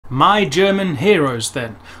My German Heroes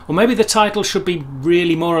then. Or maybe the title should be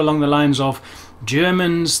really more along the lines of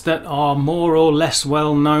Germans that are more or less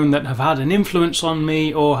well known, that have had an influence on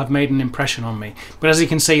me or have made an impression on me. But as you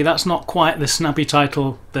can see, that's not quite the snappy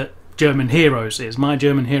title that German Heroes is. My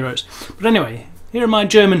German Heroes. But anyway, here are my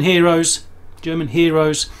German heroes. German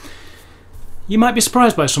heroes. You might be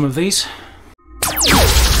surprised by some of these.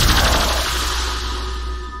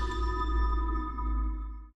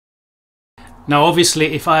 Now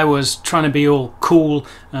obviously if I was trying to be all cool,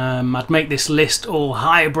 I'd make this list all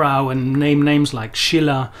highbrow and name names like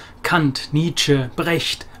Schiller, Kant, Nietzsche,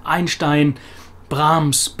 Brecht, Einstein,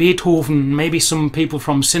 Brahms, Beethoven, maybe some people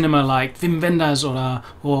from cinema like Wim Wenders or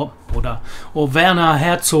Werner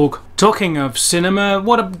Herzog. Talking of cinema,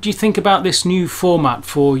 what do you think about this new format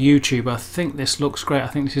for YouTube? I think this looks great. I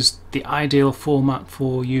think this is the ideal format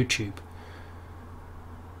for YouTube.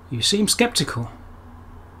 You seem skeptical.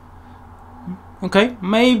 Okay,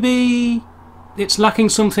 maybe it's lacking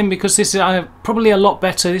something because this is probably a lot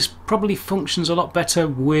better. This probably functions a lot better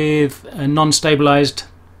with a non-stabilized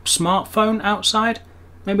smartphone outside.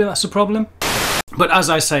 Maybe that's a problem. But as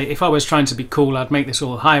I say, if I was trying to be cool, I'd make this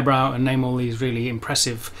all highbrow and name all these really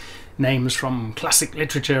impressive names from classic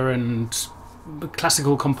literature and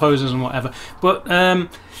classical composers and whatever. But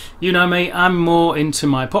you know me, I'm more into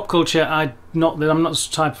my pop culture. I'm not the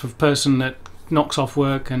type of person that knocks off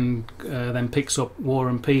work and then picks up War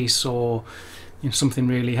and Peace or something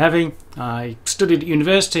really heavy. I studied at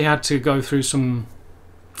university, had to go through some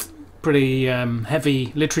pretty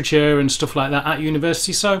heavy literature and stuff like that at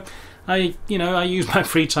university, so I use my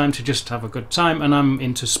free time to just have a good time. And I'm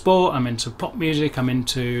into sport, I'm into pop music, I'm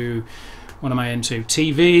into, what am I into?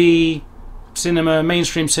 TV, cinema,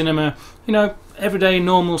 mainstream cinema, everyday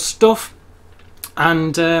normal stuff.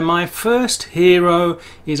 And my first hero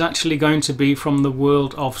is actually going to be from the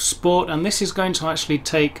world of sport, and this is going to actually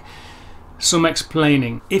take some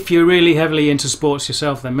explaining. If you're really heavily into sports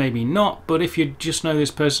yourself, then maybe not, but if you just know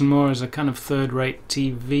this person more as a kind of third-rate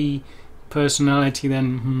TV personality,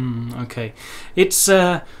 then okay. It's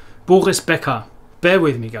Boris Becker. Bear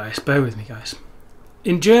with me guys, bear with me guys.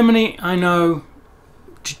 In Germany, I know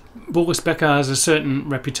Boris Becker has a certain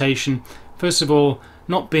reputation. First of all,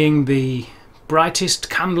 not being the brightest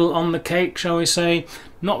candle on the cake, shall we say,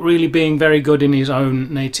 not really being very good in his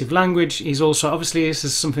own native language. He's also, obviously this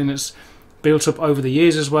is something that's built up over the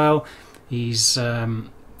years as well. He's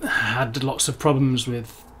had lots of problems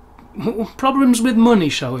with money,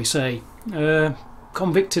 shall we say.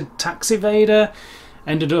 Convicted tax evader,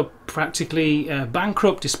 ended up practically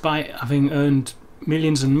bankrupt despite having earned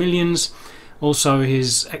millions and millions. Also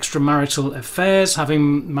his extramarital affairs,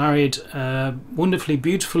 having married a wonderfully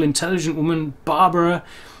beautiful, intelligent woman, Barbara.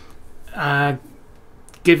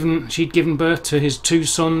 She'd given birth to his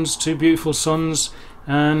two beautiful sons,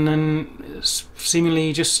 and then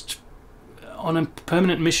seemingly just on a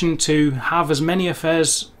permanent mission to have as many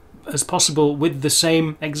affairs as possible with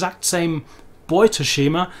the exact same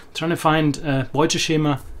Beuteschema. Trying to find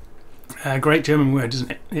Beuteschema. A great German word,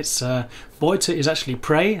 isn't it? It's Beute is actually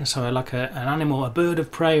prey, so like an animal, a bird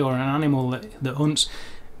of prey or an animal that hunts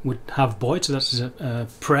would have Beute, that's a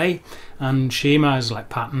prey, and Schema is like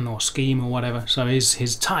pattern or scheme or whatever. So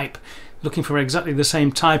his type, looking for exactly the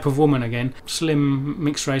same type of woman again, slim,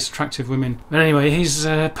 mixed race, attractive women. But anyway, his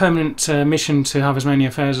permanent mission to have as many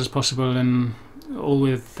affairs as possible and all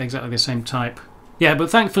with exactly the same type. Yeah,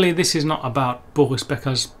 but thankfully this is not about Boris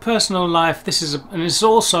Becker's personal life. And it's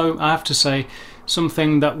also, I have to say,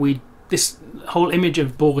 something that this whole image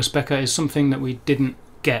of Boris Becker is something that we didn't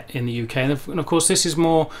get in the UK. And of course this is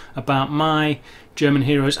more about my German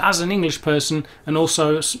heroes as an English person, and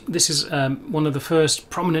also this is one of the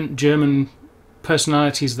first prominent German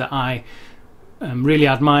personalities that I really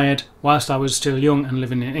admired whilst I was still young and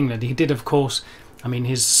living in England. He did, of course, I mean,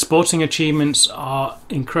 his sporting achievements are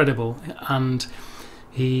incredible, and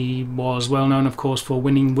he was well known, of course, for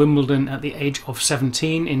winning Wimbledon at the age of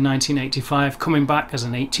 17 in 1985, coming back as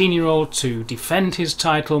an 18-year-old to defend his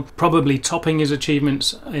title, probably topping his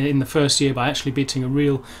achievements in the first year by actually beating a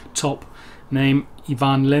real top name,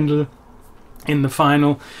 Ivan Lendl, in the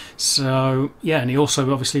final. So yeah, and he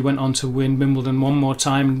also obviously went on to win Wimbledon one more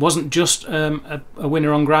time. Wasn't just a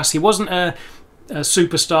winner on grass. He wasn't a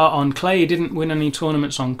superstar on clay. He didn't win any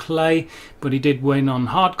tournaments on clay, but he did win on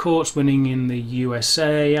hard courts, winning in the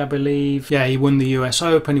USA, I believe. Yeah, he won the US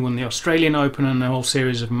Open, he won the Australian Open, and a whole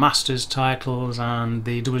series of Masters titles and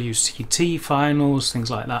the WCT finals,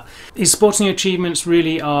 things like that. His sporting achievements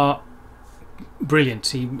really are brilliant.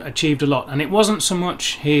 He achieved a lot, and it wasn't so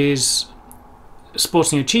much his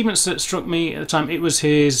sporting achievements that struck me at the time, it was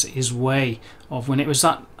his way of when it was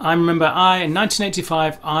that. I remember in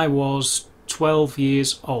 1985 I was 12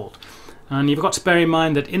 years old, and you've got to bear in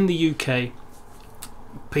mind that in the UK,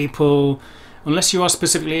 people, unless you are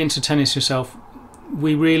specifically into tennis yourself,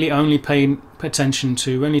 we really only pay attention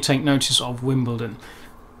to, only take notice of Wimbledon.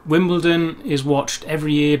 Wimbledon is watched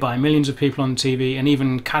every year by millions of people on TV, and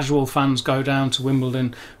even casual fans go down to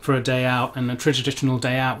Wimbledon for a day out, and a traditional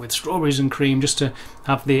day out with strawberries and cream, just to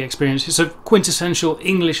have the experience. It's a quintessential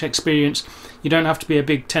English experience. You don't have to be a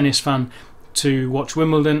big tennis fan to watch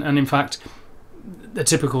Wimbledon, and in fact the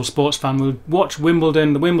typical sports fan will watch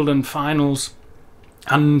Wimbledon, the Wimbledon finals,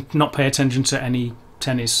 and not pay attention to any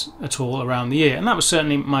tennis at all around the year. And that was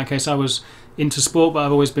certainly my case. I was into sport, but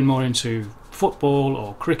I've always been more into football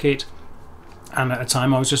or cricket, and at the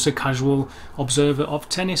time I was just a casual observer of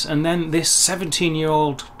tennis. And then this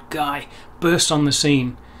 17-year-old guy burst on the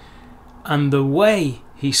scene, and the way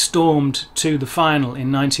he stormed to the final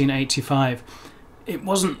in 1985, it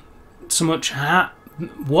wasn't so much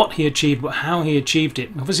what he achieved, but how he achieved it.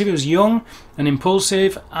 Obviously he was young and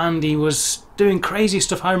impulsive, and he was doing crazy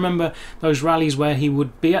stuff. I remember those rallies where he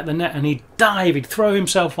would be at the net and he'd dive, he'd throw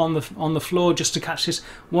himself on the floor just to catch this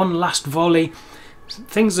one last volley.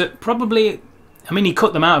 Things that probably, I mean, he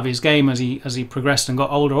cut them out of his game as he progressed and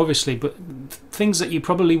got older, obviously, but things that you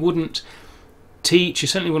probably wouldn't teach, you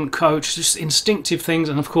certainly wouldn't coach, just instinctive things.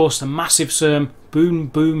 And of course the massive serve, boom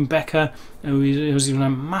boom Becker, it was even a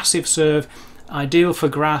massive serve, ideal for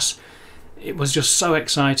grass. It was just so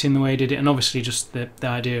exciting the way he did it, and obviously just the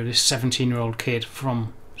idea of this 17-year-old kid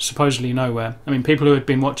from supposedly nowhere. I mean, people who had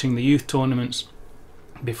been watching the youth tournaments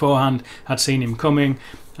beforehand had seen him coming,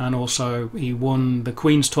 and also he won the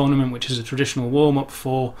Queen's Tournament, which is a traditional warm-up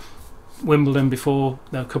for Wimbledon before,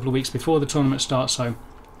 a couple of weeks before the tournament starts, so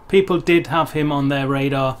people did have him on their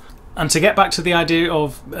radar. And to get back to the idea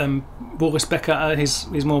of Boris Becker,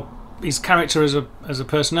 his character as a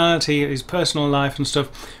personality, his personal life and stuff,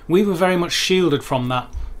 we were very much shielded from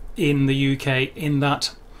that in the UK, in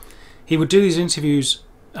that he would do these interviews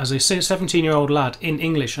as a 17-year-old lad in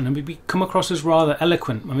English, and he would come across as rather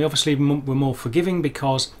eloquent. And we obviously were more forgiving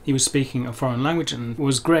because he was speaking a foreign language, and it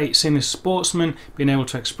was great seeing this sportsman being able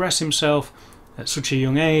to express himself at such a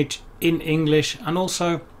young age in English. And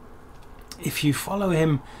also, if you follow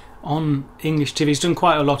him on English TV, he's done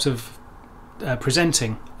quite a lot of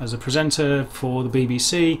presenting as a presenter for the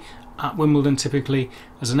BBC at Wimbledon, typically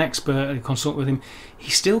as an expert, a consult with him.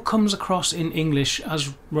 He still comes across in English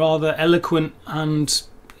as rather eloquent, and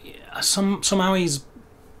somehow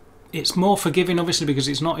it's more forgiving, obviously because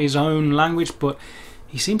it's not his own language, but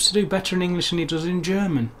he seems to do better in English than he does in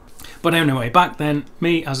German. But anyway, back then,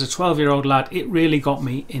 me as a 12-year-old lad, it really got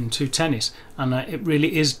me into tennis, and it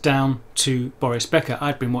really is down to Boris Becker.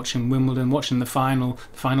 I'd been watching Wimbledon, watching the final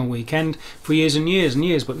weekend for years and years and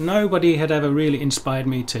years, but nobody had ever really inspired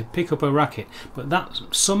me to pick up a racket. But that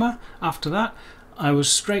summer, after that, I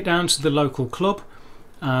was straight down to the local club,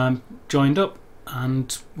 joined up,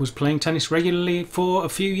 and was playing tennis regularly for a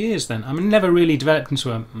few years then. I mean, never really developed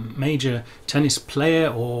into a major tennis player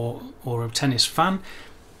or a tennis fan,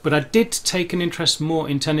 but I did take an interest more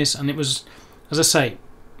in tennis. And it was, as I say,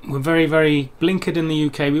 we're very, very blinkered in the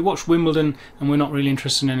UK. We watch Wimbledon and we're not really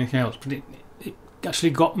interested in anything else. But it actually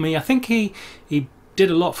got me. I think he did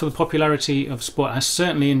a lot for the popularity of sport.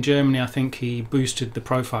 Certainly in Germany, I think he boosted the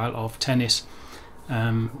profile of tennis.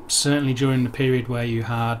 Certainly during the period where you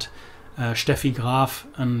had Steffi Graf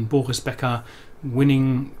and Boris Becker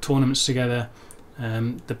winning tournaments together,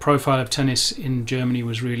 the profile of tennis in Germany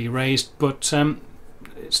was really raised. But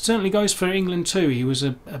it certainly goes for England too. He was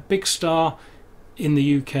a big star in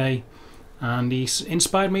the UK, and he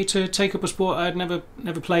inspired me to take up a sport I had never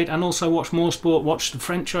played, and also watch more sport, watch the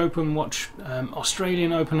French Open, watch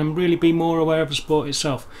Australian Open, and really be more aware of the sport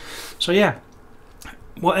itself. So yeah,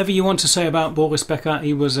 whatever you want to say about Boris Becker,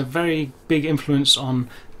 he was a very big influence on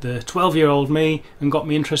the 12-year-old me and got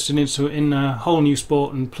me interested in a whole new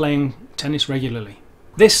sport and playing tennis regularly.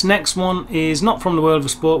 This next one is not from the world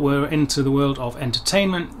of sport. We're into the world of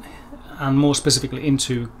entertainment, and more specifically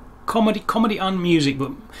into comedy and music,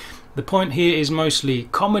 but the point here is mostly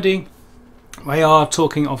comedy. We are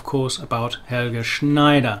talking, of course, about Helge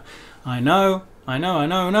Schneider. I know,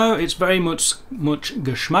 it's very much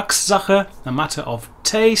Geschmackssache, a matter of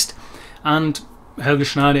taste, and Helge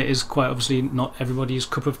Schneider is quite obviously not everybody's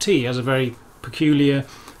cup of tea. He has a very peculiar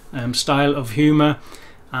style of humour.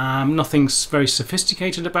 Nothing's very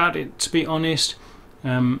sophisticated about it, to be honest.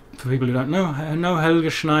 For people who don't know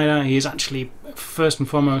Helge Schneider, he is actually first and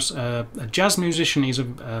foremost a jazz musician. He's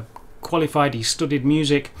qualified, he studied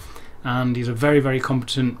music and he's a very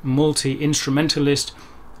competent multi-instrumentalist,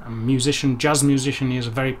 musician, jazz musician. He is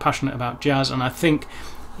very passionate about jazz, and I think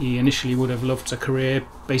he initially would have loved a career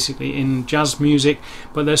basically in jazz music,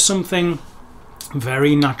 but there's something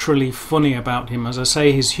very naturally funny about him. As I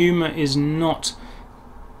say, his humour is not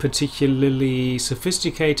particularly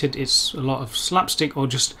sophisticated, it's a lot of slapstick or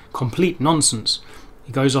just complete nonsense.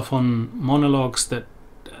 He goes off on monologues that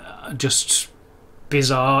are just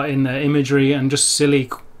bizarre in their imagery and just silly,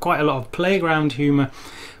 quite a lot of playground humour,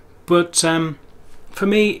 but for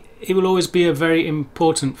me he will always be a very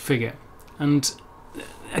important figure. And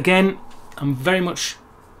again, I'm very much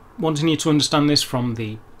wanting you to understand this from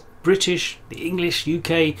the British, the English,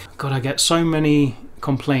 UK. God, I get so many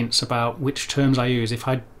complaints about which terms I use. If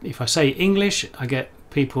I say English, I get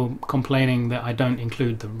people complaining that I don't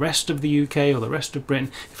include the rest of the UK or the rest of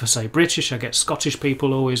Britain. If I say British, I get Scottish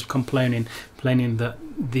people always complaining that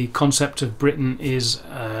the concept of Britain is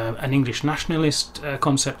an English nationalist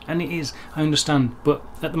concept, and it is, I understand, but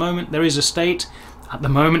at the moment there is a state. At the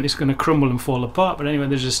moment it's going to crumble and fall apart, but anyway,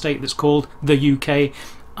 there's a state that's called the UK.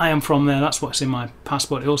 I am from there, that's what's in my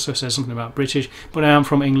passport. It also says something about British, but I am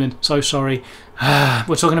from England, so sorry.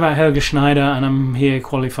 We're talking about Helge Schneider, and I'm here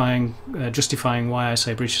justifying why I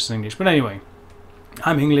say British and English. But anyway,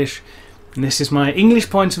 I'm English, and this is my English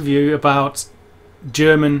point of view about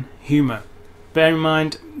German humour. Bear in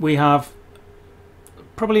mind, we have,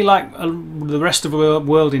 probably like the rest of the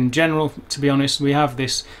world in general, to be honest, we have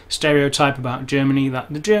this stereotype about Germany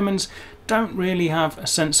that the Germans don't really have a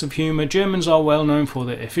sense of humour. Germans are well known for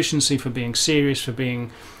their efficiency, for being serious, for being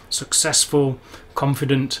successful,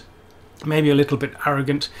 confident, maybe a little bit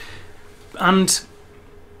arrogant, and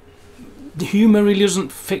the humour really doesn't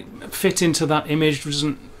fit into that image,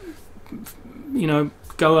 doesn't, you know,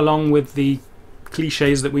 go along with the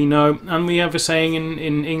cliches that we know. And we have a saying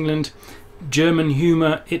in England, German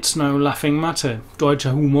humour, it's no laughing matter.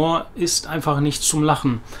 Deutscher Humor ist einfach nicht zum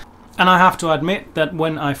Lachen. And I have to admit that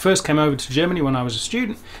when I first came over to Germany when I was a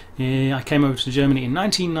student, I came over to Germany in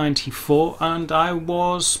 1994, and I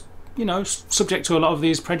was, you know, subject to a lot of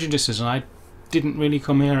these prejudices, and I didn't really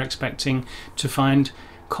come here expecting to find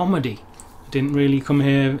comedy. I didn't really come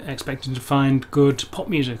here expecting to find good pop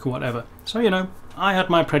music or whatever. So, you know, I had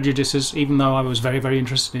my prejudices, even though I was very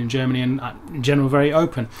interested in Germany and in general very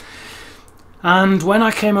open. And when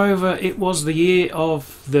I came over, it was the year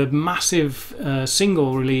of the massive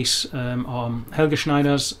single release on Helge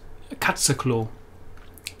Schneider's Katzenklo,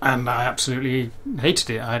 and I absolutely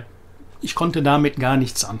hated it. Ich konnte damit gar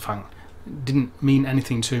nichts anfangen. It didn't mean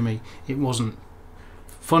anything to me. It wasn't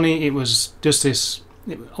funny. It was just this.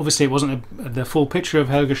 Obviously, it wasn't the full picture of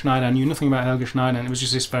Helge Schneider. I knew nothing about Helge Schneider, and it was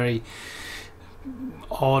just this very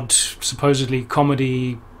odd, supposedly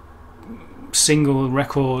comedy single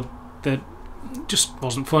record that just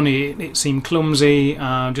wasn't funny. It seemed clumsy,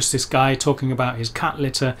 just this guy talking about his cat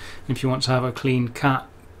litter, and if you want to have a clean cat,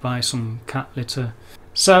 buy some cat litter.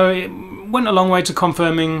 So it went a long way to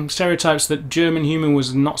confirming stereotypes that German humour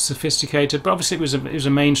was not sophisticated, but obviously it was a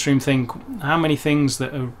mainstream thing. How many things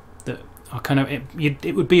that are kind of,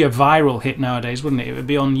 it would be a viral hit nowadays, wouldn't it? It would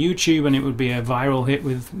be on YouTube and it would be a viral hit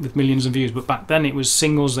with millions of views, but back then it was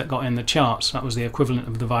singles that got in the charts. That was the equivalent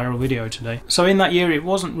of the viral video today. So in that year, it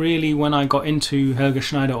wasn't really when I got into Helge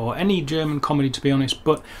Schneider or any German comedy, to be honest,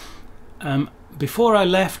 but before I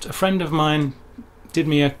left, a friend of mine did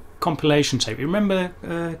me a compilation tape. You remember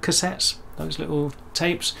cassettes, those little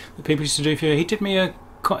tapes that people used to do for you? He did me a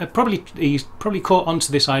he's probably caught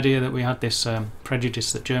onto this idea that we had this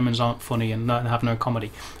prejudice that Germans aren't funny and have no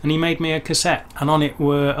comedy, and he made me a cassette, and on it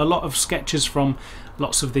were a lot of sketches from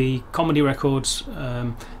lots of the comedy records,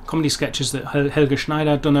 comedy sketches that Helge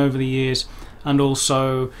Schneider had done over the years, and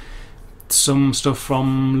also some stuff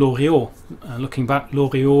from Loriot. Looking back,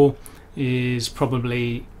 Loriot is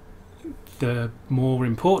probably the more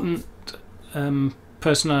important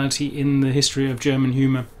personality in the history of German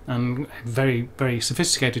humour, and very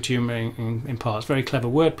sophisticated humour in parts, very clever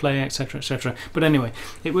wordplay, etc, etc. But anyway,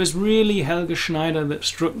 it was really Helge Schneider that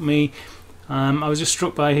struck me. I was just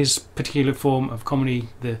struck by his particular form of comedy,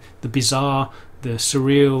 the bizarre, the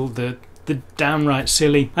surreal, the downright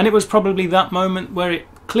silly, and it was probably that moment where it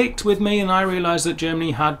clicked with me and I realised that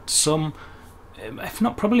Germany had some, if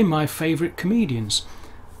not probably my favourite comedians.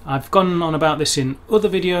 I've gone on about this in other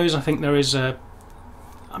videos. I think there is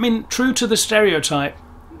true to the stereotype,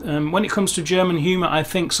 when it comes to German humour, I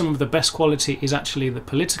think some of the best quality is actually the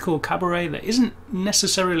political cabaret that isn't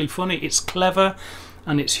necessarily funny. It's clever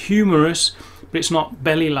and it's humorous, but it's not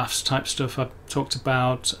belly laughs type stuff. I've talked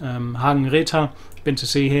about Hagen Ritter, been to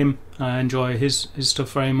see him. I enjoy his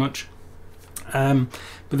stuff very much.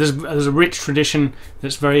 But there's a rich tradition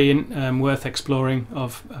that's very worth exploring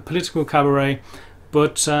of a political cabaret.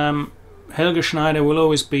 But Helge Schneider will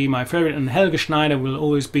always be my favourite, and Helge Schneider will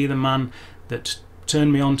always be the man that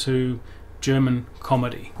turned me on to German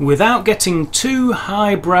comedy. Without getting too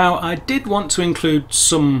highbrow, I did want to include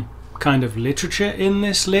some kind of literature in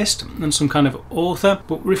this list and some kind of author,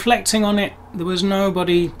 but reflecting on it, there was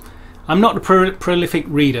nobody. I'm not a prolific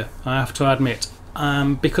reader, I have to admit.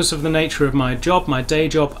 Because of the nature of my job, my day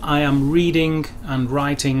job, I am reading and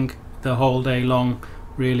writing the whole day long,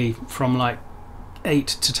 really, from like 8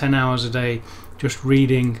 to 10 hours a day, just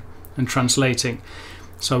reading and translating.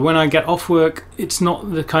 So when I get off work, it's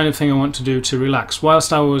not the kind of thing I want to do to relax.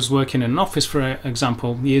 Whilst I was working in an office, for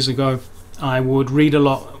example, years ago, I would read a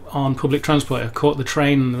lot on public transport. I caught the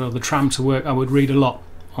train or the tram to work, I would read a lot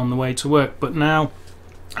on the way to work. But now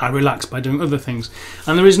I relax by doing other things.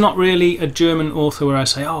 And there is not really a German author where I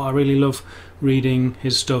say, oh, I really love reading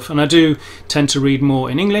his stuff. And I do tend to read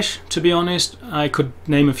more in English, to be honest. I could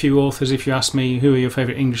name a few authors. If you ask me who are your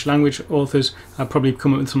favourite English language authors, I'd probably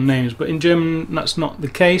come up with some names, but in German that's not the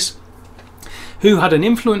case. Who had an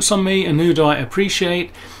influence on me and who do I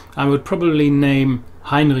appreciate? I would probably name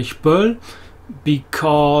Heinrich Böll,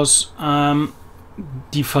 because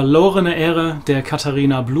Die verlorene Ehre der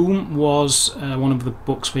Katharina Blum was one of the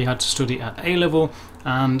books we had to study at A-level,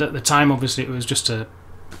 and at the time obviously it was just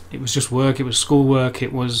work, it was schoolwork,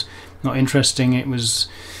 it was not interesting, it was,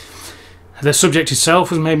 the subject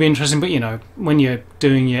itself was maybe interesting, but you know, when you're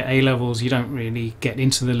doing your A-levels you don't really get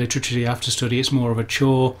into the literature you have to study, it's more of a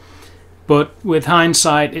chore. But with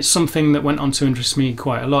hindsight, it's something that went on to interest me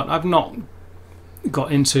quite a lot. I've not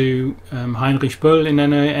got into Heinrich Böll in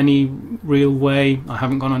any real way. I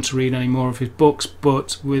haven't gone on to read any more of his books,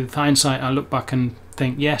 but with hindsight I look back and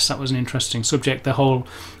think, yes, that was an interesting subject. The whole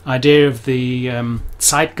idea of the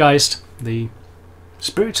Zeitgeist, the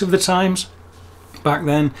spirit of the times back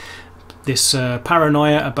then, this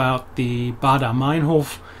paranoia about the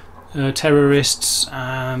Baader-Meinhof terrorists,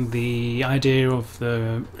 and the idea of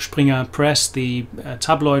the Springer press, the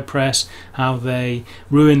tabloid press, how they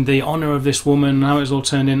ruined the honour of this woman, how it was all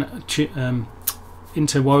turned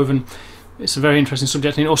interwoven. It's a very interesting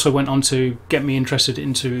subject, and it also went on to get me interested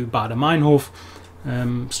into Baader-Meinhof,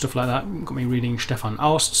 stuff like that. Got me reading Stefan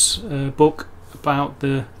Aust's book about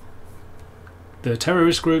the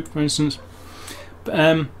terrorist group, for instance.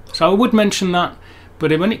 So I would mention that,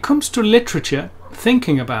 but when it comes to literature,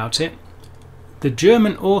 thinking about it, the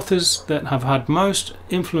German authors that have had most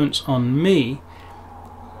influence on me,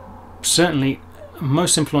 certainly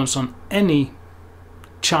most influence on any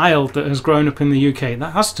child that has grown up in the UK,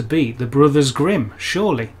 that has to be the Brothers Grimm,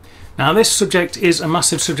 surely. Now this subject is a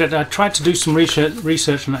massive subject. I tried to do some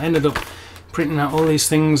research and I ended up printing out all these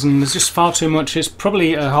things, and there's just far too much. It's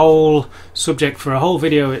probably a whole subject for a whole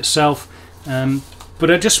video itself. But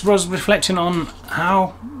I just was reflecting on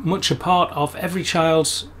how much a part of every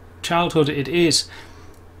child's childhood it is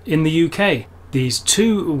in the UK. These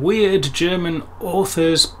two weird German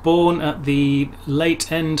authors born at the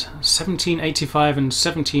late end 1785 and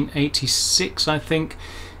 1786, I think,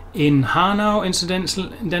 in Hanau,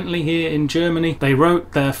 incidentally, here in Germany. They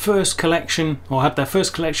wrote their first collection, or had their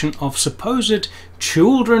first collection of supposed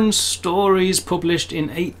children's stories published in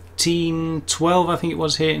 1812, I think it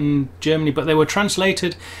was, here in Germany, but they were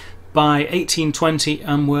translated by 1820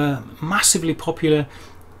 and were massively popular,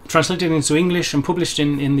 translated into English and published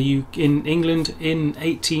in England in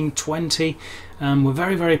 1820, and were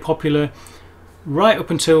very, very popular right up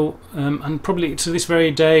until and probably to this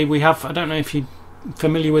very day. We have, I don't know if you're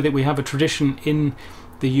familiar with it, we have a tradition in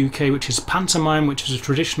the UK which is pantomime, which is a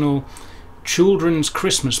traditional children's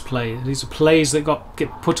Christmas play. These are plays that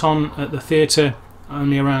get put on at the theatre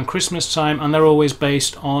only around Christmas time, and they're always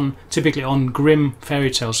based on, typically on Grimm fairy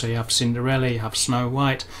tales. So you have Cinderella, you have Snow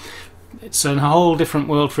White. It's a whole different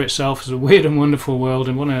world for itself. It's a weird and wonderful world,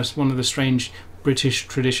 and one of the strange British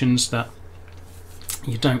traditions that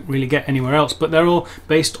you don't really get anywhere else, but they're all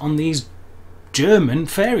based on these German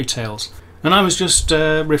fairy tales. And I was just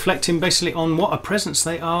reflecting basically on what a presence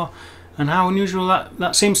they are and how unusual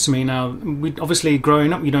that seems to me now. Obviously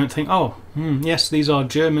growing up you don't think, oh, yes, these are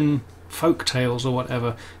German folk tales or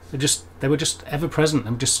whatever. They were just ever present,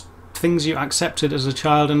 and just things you accepted as a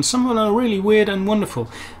child, and some of them are really weird and wonderful.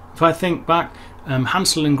 If I think back,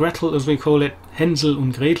 Hansel and Gretel, as we call it, Hänsel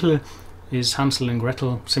und Gretel is Hansel and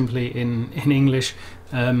Gretel simply in English.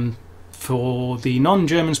 For the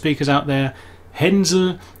non-German speakers out there,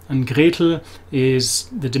 Hänsel and Gretel is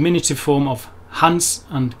the diminutive form of Hans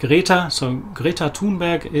and Greta. So Greta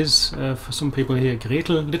Thunberg is, for some people here,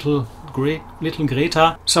 Gretel, little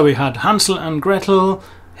Greta. So we had Hansel and Gretel,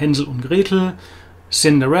 Hänsel und Gretel,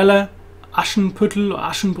 Cinderella, Aschenputtel,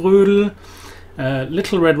 Aschenbrödel,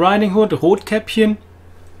 Little Red Riding Hood, Rotkäppchen,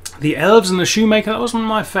 The Elves and the Shoemaker. That was one of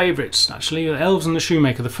my favourites, actually. The Elves and the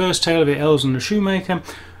Shoemaker, the first tale of the Elves and the Shoemaker.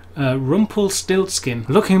 Rumpelstiltskin.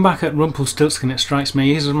 Looking back at Rumpelstiltskin, it strikes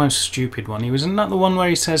me he's the most stupid one. He was not the one where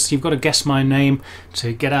he says, you've got to guess my name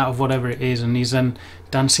to get out of whatever it is, and he's then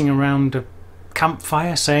dancing around a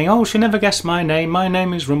campfire saying, oh, she never guessed my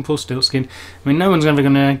name is Rumpelstiltskin. I mean, no one's ever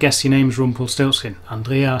going to guess your name's Rumpelstiltskin.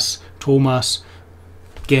 Andreas, Thomas,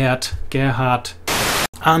 Gerd, Gerhard.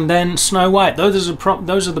 And then Snow White. Those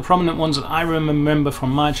are the prominent ones that I remember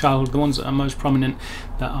from my childhood, the ones that are most prominent,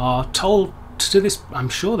 that are told to this, I'm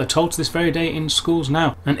sure they're told to this very day in schools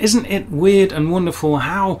now. And isn't it weird and wonderful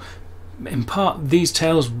how, in part, these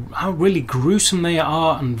tales, how really gruesome they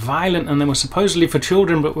are and violent, and they were supposedly for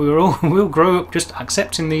children, but we'll grow up just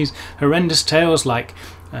accepting these horrendous tales, like,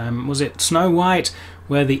 was it Snow White,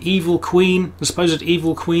 where the evil queen, the supposed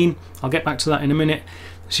evil queen, I'll get back to that in a minute,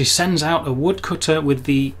 she sends out a woodcutter with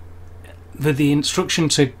the instruction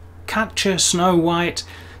to capture Snow White,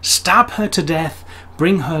 stab her to death,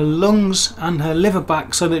 bring her lungs and her liver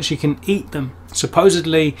back so that she can eat them.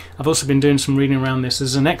 Supposedly, I've also been doing some reading around this,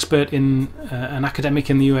 there's an expert in, an academic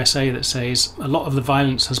in the USA that says a lot of the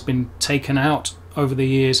violence has been taken out over the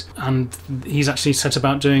years, and he's actually set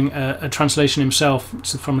about doing a translation himself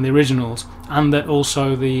from the originals, and that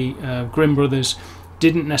also the Grimm brothers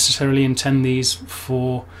didn't necessarily intend these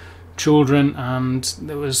for children, and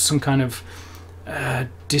there was some kind of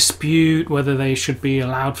dispute whether they should be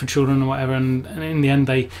allowed for children or whatever, and in the end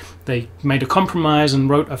they made a compromise and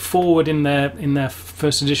wrote a foreword in their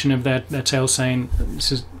first edition of their tales saying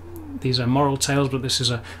these are moral tales, but this is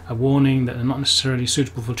a warning that they're not necessarily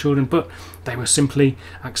suitable for children, but they were simply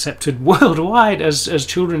accepted worldwide as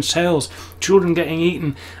children's tales. Children getting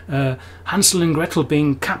eaten, Hansel and Gretel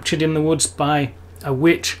being captured in the woods by a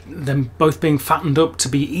witch, them both being fattened up to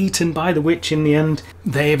be eaten by the witch in the end.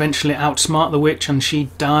 They eventually outsmart the witch and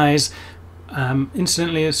she dies.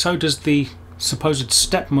 Incidentally, so does the supposed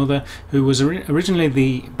stepmother, who was originally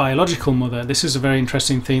the biological mother. This is a very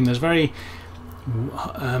interesting theme. There's very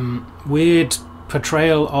weird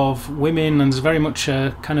portrayal of women, and there's very much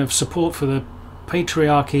kind of support for the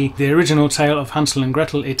patriarchy. The original tale of Hansel and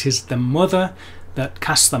Gretel, it is the mother that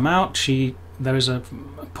casts them out. There is a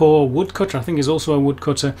poor woodcutter, I think is also a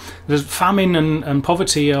woodcutter. There's famine and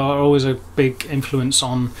poverty are always a big influence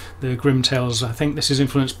on the Grimm tales. I think this is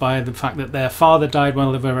influenced by the fact that their father died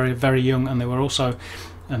while they were very, very young, and they were also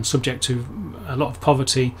subject to a lot of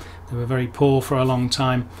poverty. They were very poor for a long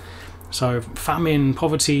time. So famine,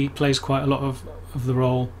 poverty plays quite a lot of the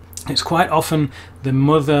role. It's quite often the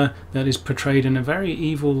mother that is portrayed in a very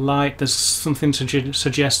evil light. There's something to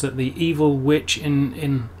suggest that the evil witch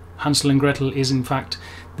in Hansel and Gretel is in fact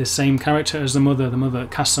the same character as the mother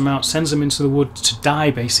that casts them out, sends them into the wood to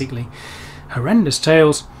die, basically. Horrendous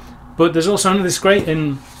tales. But there's also this great,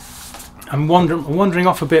 I'm wandering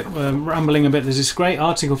off a bit, rambling a bit, there's this great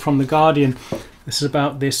article from The Guardian. This is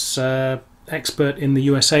about this expert in the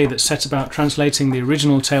USA that set about translating the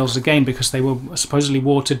original tales again, because they were supposedly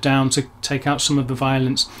watered down to take out some of the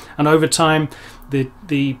violence, and over time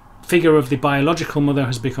the figure of the biological mother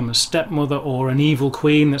has become a stepmother or an evil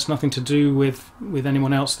queen that's nothing to do with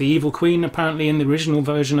anyone else. The evil queen, apparently in the original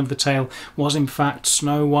version of the tale, was in fact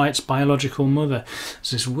Snow White's biological mother.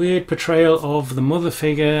 It's this weird portrayal of the mother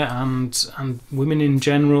figure and women in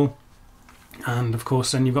general. And of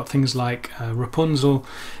course then you've got things like Rapunzel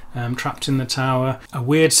trapped in the tower, a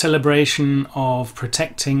weird celebration of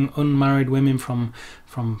protecting unmarried women from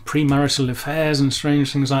premarital affairs and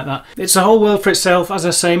strange things like that. It's a whole world for itself. As I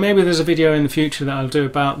say, maybe there's a video in the future that I'll do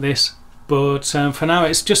about this, but for now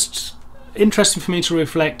it's just interesting for me to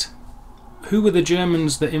reflect who were the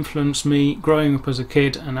Germans that influenced me growing up as a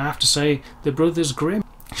kid, and I have to say the Brothers Grimm,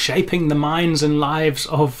 shaping the minds and lives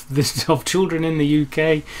of children in the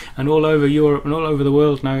UK and all over Europe and all over the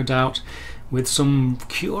world, no doubt, with some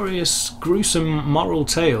curious, gruesome moral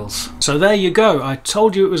tales. So there you go. I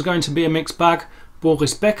told you it was going to be a mixed bag.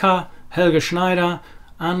 Boris Becker, Helge Schneider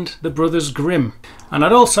and the Brothers Grimm. And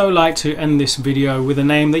I'd also like to end this video with a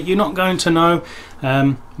name that you're not going to know.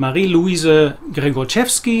 Marie-Louise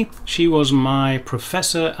Gregorczewski. She was my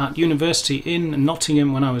professor at university in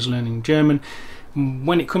Nottingham when I was learning German.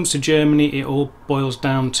 When it comes to Germany, it all boils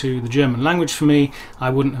down to the German language for me.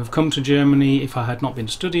 I wouldn't have come to Germany if I had not been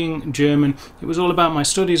studying German. It was all about my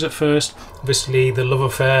studies at first. Obviously the love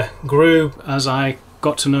affair grew as I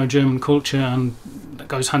got to know German culture, and that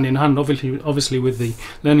goes hand in hand obviously with the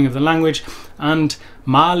learning of the language. And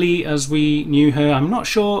Marley, as we knew her, I'm not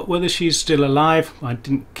sure whether she's still alive. I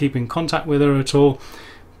didn't keep in contact with her at all,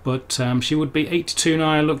 but she would be 82 now.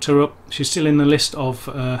 I looked her up. She's still in the list of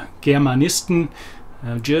Germanisten,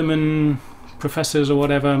 German professors or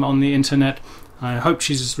whatever on the internet. I hope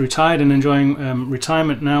she's retired and enjoying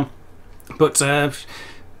retirement now. But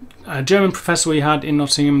a German professor we had in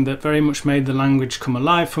Nottingham that very much made the language come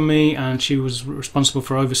alive for me, and she was responsible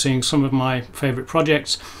for overseeing some of my favourite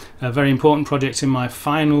projects, a very important project in my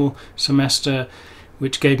final semester,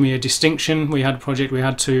 which gave me a distinction. We had a project, we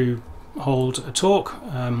had to hold a talk,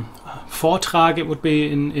 Vortrag it would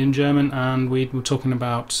be in German, and we were talking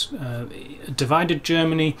about divided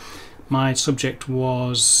Germany. My subject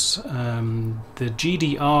was the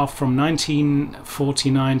GDR from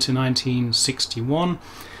 1949 to 1961,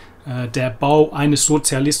 der Bau eines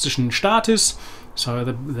sozialistischen Staates, so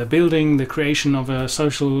the building, the creation of a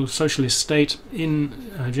socialist state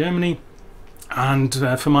in Germany. And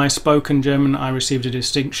for my spoken German I received a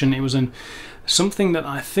distinction. It was something that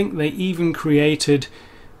I think they even created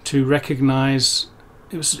to recognise,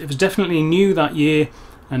 it was definitely new that year,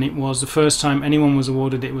 and it was the first time anyone was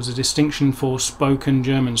awarded. It was a distinction for spoken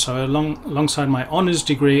German. So alongside my honours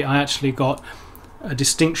degree, I actually got a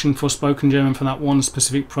distinction for spoken German for that one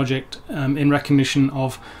specific project, in recognition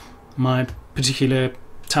of my particular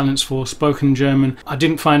talents for spoken German. I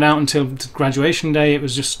didn't find out until graduation day. It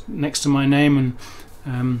was just next to my name,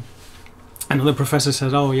 and another professor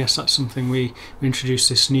said, "Oh yes, that's something we introduced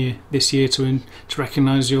this year to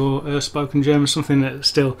recognise your spoken German." Something that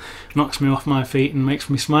still knocks me off my feet and makes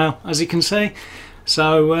me smile, as you can say.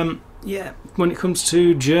 So yeah, when it comes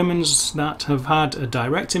to Germans that have had a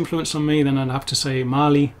direct influence on me, then I'd have to say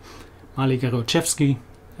Mali Gerochewski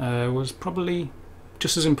was probably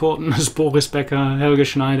just as important as Boris Becker, Helge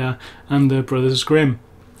Schneider and the Brothers Grimm.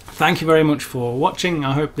 Thank you very much for watching.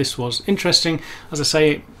 I hope this was interesting. As I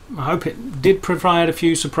say, I hope it did provide a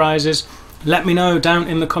few surprises. Let me know down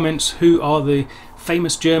in the comments who are the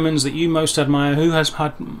famous Germans that you most admire, who has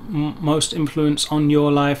had most influence on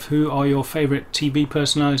your life, who are your favourite TV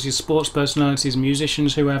personalities, sports personalities,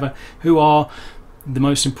 musicians, whoever, who are the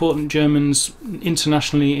most important Germans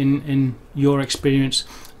internationally in your experience.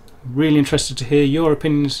 Really interested to hear your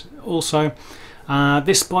opinions also. At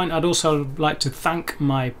this point, I'd also like to thank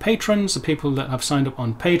my patrons, the people that have signed up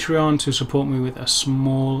on Patreon to support me with a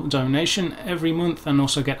small donation every month, and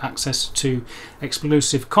also get access to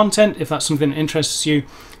exclusive content. If that's something that interests you,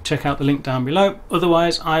 check out the link down below.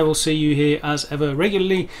 Otherwise, I will see you here as ever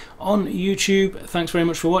regularly on YouTube. Thanks very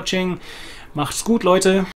much for watching. Macht's gut,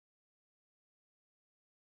 Leute.